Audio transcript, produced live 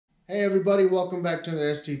Hey everybody, welcome back to the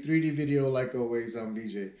ST3D video. Like always, I'm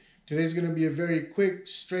VJ. Today's going to be a very quick,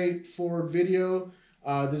 straightforward video.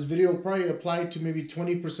 This video will probably apply to maybe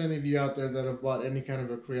 20% of you out there that have bought any kind of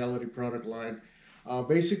a Creality product line.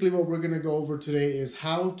 Basically what we're going to go over today is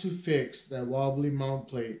how to fix that wobbly mount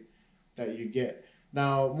plate that you get.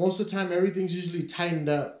 Now, most of the time everything's usually tightened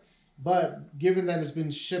up, but given that it's been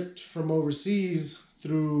shipped from overseas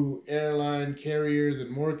through airline carriers and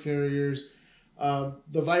more carriers,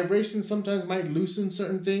 the vibration sometimes might loosen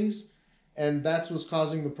certain things, and that's what's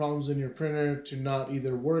causing the problems in your printer to not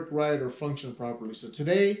either work right or function properly. So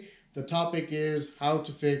today, the topic is how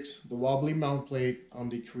to fix the wobbly mount plate on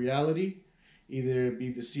the Creality, either it be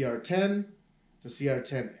the CR10, the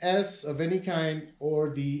CR10S of any kind, or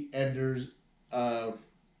the Ender's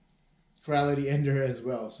Creality Ender as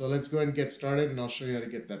well. So let's go ahead and get started, and I'll show you how to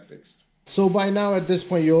get that fixed. So by now at this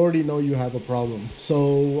point you already know you have a problem.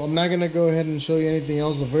 So I'm not going to go ahead and show you anything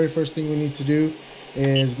else. The very first thing we need to do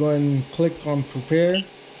is go ahead and click on prepare.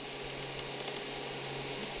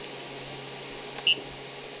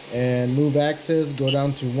 And move axis, go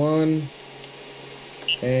down to 1.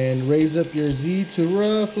 And raise up your Z to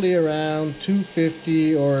roughly around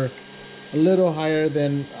 250 or a little higher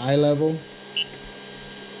than eye level.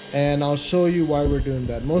 And I'll show you why we're doing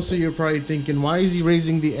that. Most of you are probably thinking, why is he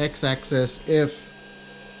raising the X-axis if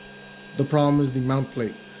the problem is the mount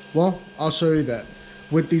plate? Well, I'll show you that.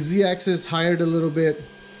 With the Z-axis higher a little bit,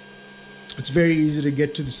 it's very easy to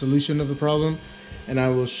get to the solution of the problem. And I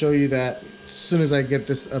will show you that as soon as I get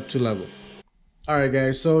this up to level. Alright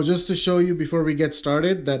guys, so just to show you before we get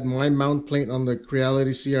started that my mount plate on the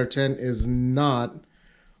Creality CR10 is not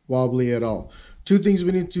wobbly at all. Two things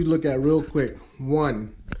we need to look at real quick.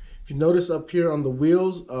 One, if you notice up here on the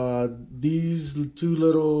wheels, these two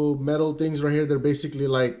little metal things right here, they're basically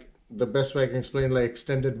like, the best way I can explain, like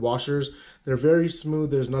extended washers. They're very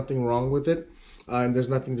smooth, there's nothing wrong with it, and there's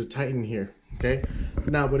nothing to tighten here, okay?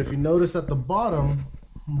 Now, but if you notice at the bottom,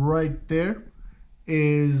 right there,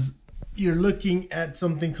 is you're looking at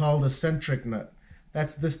something called a centric nut.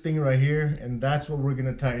 That's this thing right here, and that's what we're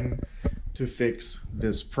gonna tighten to fix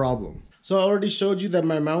this problem. So I already showed you that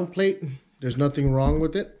my mount plate, there's nothing wrong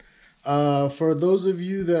with it. For those of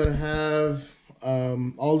you that have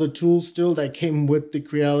all the tools still that came with the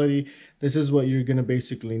Creality, this is what you're gonna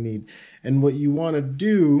basically need. And what you wanna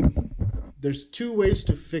do, there's two ways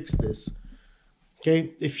to fix this.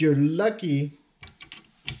 Okay, if you're lucky,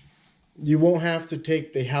 you won't have to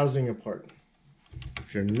take the housing apart.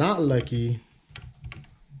 If you're not lucky,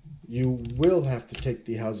 you will have to take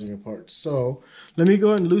the housing apart. So let me go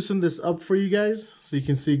ahead and loosen this up for you guys so you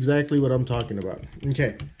can see exactly what I'm talking about.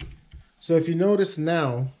 Okay, so if you notice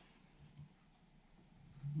now,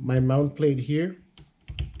 my mount plate here,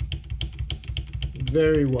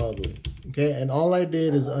 very wobbly, okay? And all I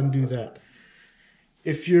did is undo that.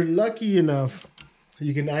 If you're lucky enough,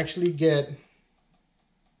 you can actually get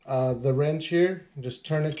the wrench here, just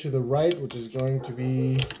turn it to the right, which is going to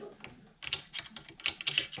be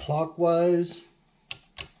clockwise.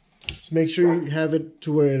 Just make sure you have it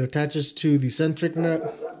to where it attaches to the centric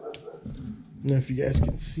nut. Now if you guys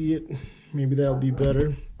can see it, maybe that'll be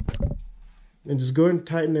better. And just go ahead and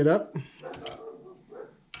tighten it up.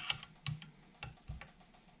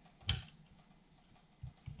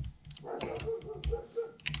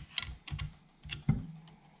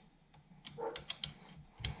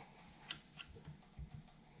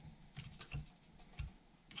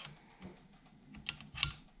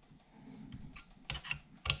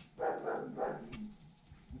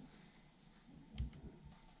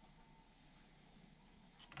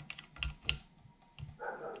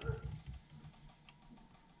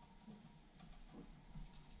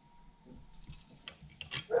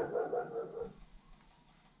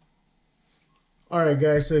 Alright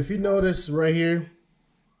guys, so if you notice right here,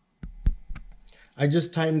 I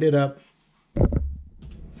just tightened it up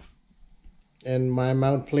and my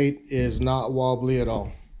mount plate is not wobbly at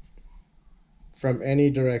all from any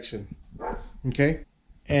direction, okay?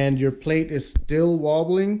 And your plate is still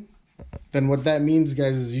wobbling, then what that means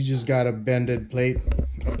guys is you just got a bended plate,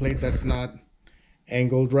 a plate that's not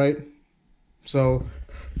angled right. So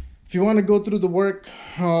if you want to go through the work,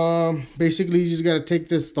 basically you just got to take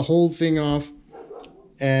the whole thing off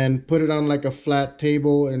and put it on like a flat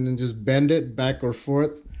table and then just bend it back or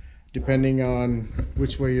forth depending on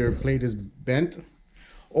which way your plate is bent.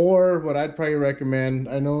 Or what I'd probably recommend,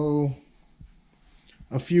 I know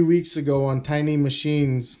a few weeks ago on Tiny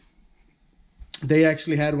Machines, they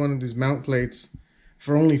actually had one of these mount plates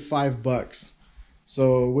for only $5.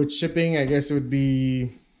 So with shipping, I guess it would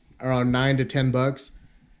be around $9 to $10.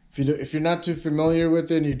 If you're not too familiar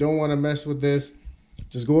with it and you don't want to mess with this,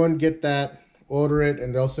 Just go and get that, order it,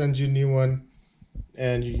 and they'll send you a new one,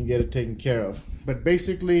 and you can get it taken care of. But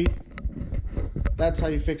basically, that's how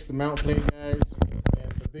you fix the mount plate, guys.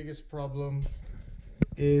 And the biggest problem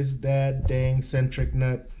is that dang centric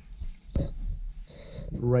nut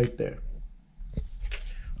right there.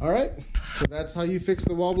 All right, so that's how you fix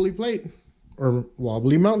the wobbly plate, or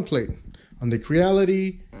wobbly mount plate, on the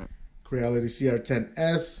Creality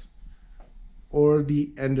CR10S, or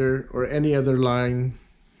the Ender, or any other line,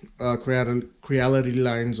 Creality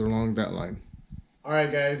lines along that line. All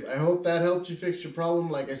right, guys, I hope that helped you fix your problem.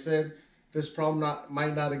 Like I said, this problem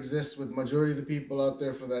might not exist with majority of the people out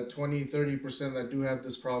there. For that 20-30% that do have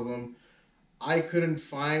this problem, I couldn't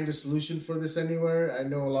find a solution for this anywhere. I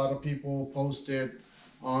know a lot of people post it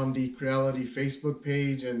on the Creality Facebook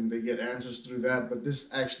page and they get answers through that, but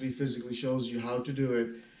this actually physically shows you how to do it.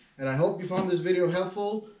 And I hope you found this video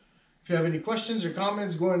helpful. If you have any questions or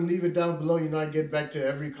comments, go and leave it down below. You know, I get back to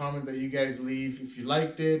every comment that you guys leave. If you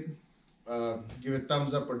liked it, give it a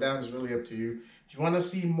thumbs up or down. It's really up to you. If you want to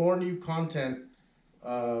see more new content,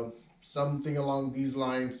 something along these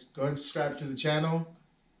lines, go and subscribe to the channel.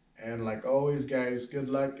 And like always, guys, good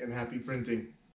luck and happy printing.